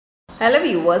Hello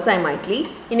viewers, I am Maitli.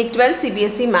 In 12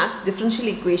 Cbse Maths Differential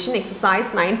Equation exercise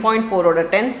 9.4 oda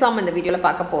 10 sum இந்த வீடியோல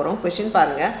பார்க்க போறோம். Question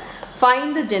பாருங்க.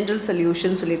 Find the general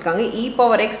solution சொல்லிருக்காங்க. e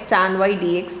power x tan y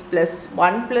dx plus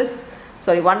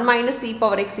 1 minus e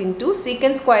power x into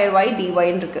secant square y dy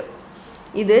ன்னு இருக்கு.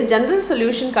 இது general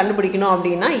solution கண்டுபிடிக்கணும்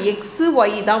அப்படினா x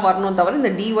y தான் வரணும் தவிர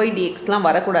இந்த dy dxலாம்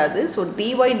வரக்கூடாது. So dy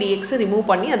dx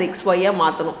ரிமூவ் பண்ணி அது xy ஆ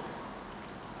மாத்தணும்.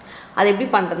 அது எப்படி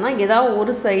பண்றதுனா ஏதாவது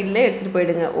ஒரு சைடுல எடுத்துட்டு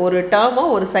போய்டுங்க ஒரு டேர்மை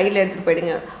ஒரு சைடுல எடுத்துட்டு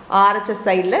போய்டுங்க RHS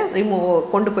சைடுல ரிமூவ்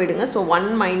கொண்டு போய்டுங்க so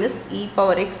 1 minus e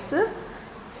power x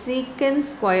secant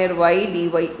square y dy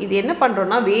இது என்ன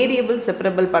பண்றோம்னா வேரியபிள்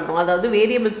செப்பரபிள் பண்றோம் அதாவது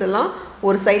வேரியபிள்ஸ் எல்லாம்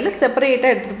ஒரு சைடுல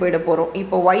செப்பரேட்டா எடுத்துட்டு போய்ட போறோம்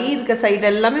இப்போ y இருக்க சைடு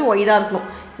எல்லாமே y தான் இருக்கணும்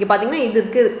இங்க பாத்தீங்கன்னா இது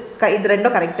இருக்கு இது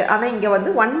ரெண்டும் கரெக்ட் ஆனா இங்க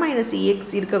வந்து 1 minus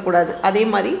ex இருக்க கூடாது அதே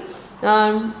மாதிரி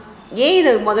இத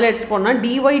முதல்ல எடுத்து போனா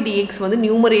dy dx வந்து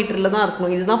நியூமரேட்டர்ல தான்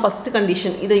இருக்கணும் இதுதான் ஃபர்ஸ்ட்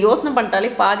கண்டிஷன் இத யோசனை பண்ணிட்டாலே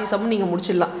பாதி சம் நீங்க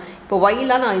முடிச்சிடலாம் இப்போ y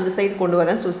ல நான் இந்த சைடு கொண்டு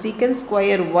வரேன் so secant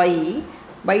square y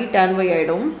by tan y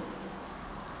ஆயிடும்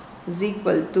is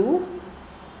equal to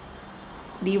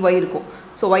dy இருக்கும்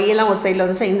சோ y எல்லாம் ஒரு சைடுல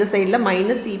வந்துச்சா இந்த சைடுல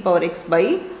minus e power x by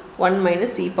 1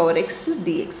 minus e power x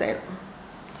dx ஆயிடும்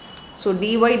சோ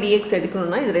dy dx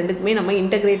எடுக்கணும்னா இது ரெண்டுக்குமே நம்ம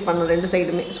இன்டகிரேட் பண்ணனும் ரெண்டு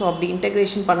சைடுமே சோ அப்படி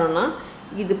இன்டகிரேஷன் பண்ணனும்னா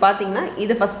இது பாத்தீங்கன்னா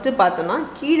இது ஃபர்ஸ்ட் பார்த்தோம்னா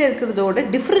கீழ இருக்குறதோட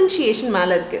டிஃபரன்ஷியேஷன் மேல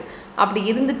இருக்கு அப்படி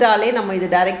இருந்துட்டாலே நம்ம இது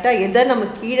டைரக்டா எதை நம்ம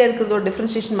கீழ இருக்குறதோட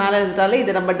டிஃபரன்ஷியேஷன் மேல இருந்துட்டாலே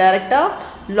இது நம்ம டைரக்டா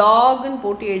log ன்னு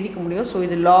போட்டு எழுதிக்க முடியும் சோ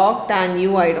இது log tan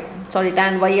u ஆயிடும்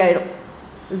tan y ஆயிடும்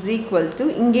is equal to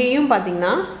இங்கேயும்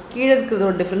பாத்தீங்கன்னா கீழ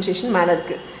இருக்குறதோட டிஃபரன்ஷியேஷன் மேல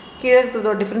இருக்கு கீழ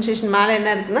இருக்குறதோட டிஃபரன்ஷியேஷன் மேல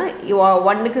என்ன இருக்குன்னா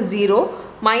 1 க்கு 0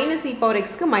 minus e power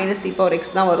x க்கு minus e power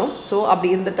x தான் வரும் சோ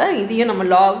அப்படி இருந்துட்டா இதையும்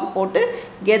நம்ம log போட்டு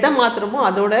எதை மாத்துறோமோ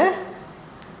அதோட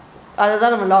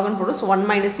அதுதான் நம்ம log ன்னு போடுறோம் so 1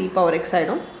 minus e power x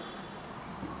ஆயிடும்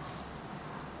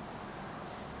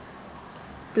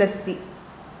plus c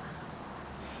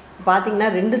பாத்தீங்கன்னா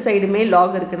ரெண்டு சைடுமே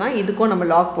log இருக்குனா இதுக்கும் நம்ம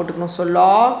log போட்டுக்கணும் so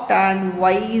log tan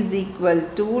y is equal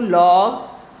to log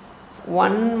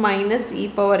 1 minus e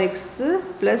power x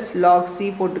plus log c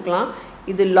போட்டுக்கலாம்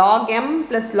இது log m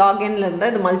plus log n ல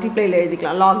இருந்தா இது மல்டிப்ளைல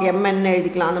எழுதிக்கலாம் log m n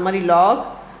எழுதிக்கலாம் அந்த மாதிரி log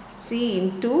c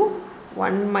into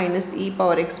 1 minus e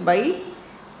power x by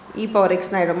e power x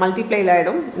ஆயிடும் மல்டிப்ளைல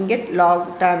ஆயிடும் இங்க log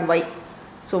tan y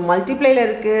சோ மல்டிப்ளைல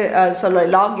இருக்கு சொல்ல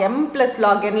log m plus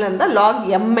log n ல இருந்தா log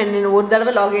m n ஒரு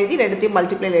தடவை log எழுதி ரெண்டுத்தையும்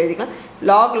மல்டிப்ளைல எழுதிக்கலாம்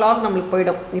log நமக்கு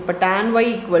போய்டும் இப்போ tan y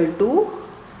equal to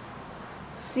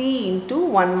c into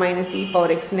 1 minus e power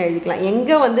x ன்னு எழுதிக்கலாம்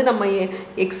எங்க வந்து நம்ம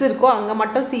x இருக்கோ அங்க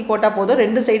மட்டும் c போட்டா போதும்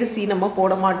ரெண்டு சைடு c நம்ம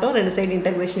போட மாட்டோம் ரெண்டு சைடு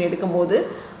இன்டகிரேஷன் எடுக்கும்போது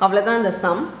அவ்வளவுதான் இந்த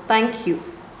சம் thank you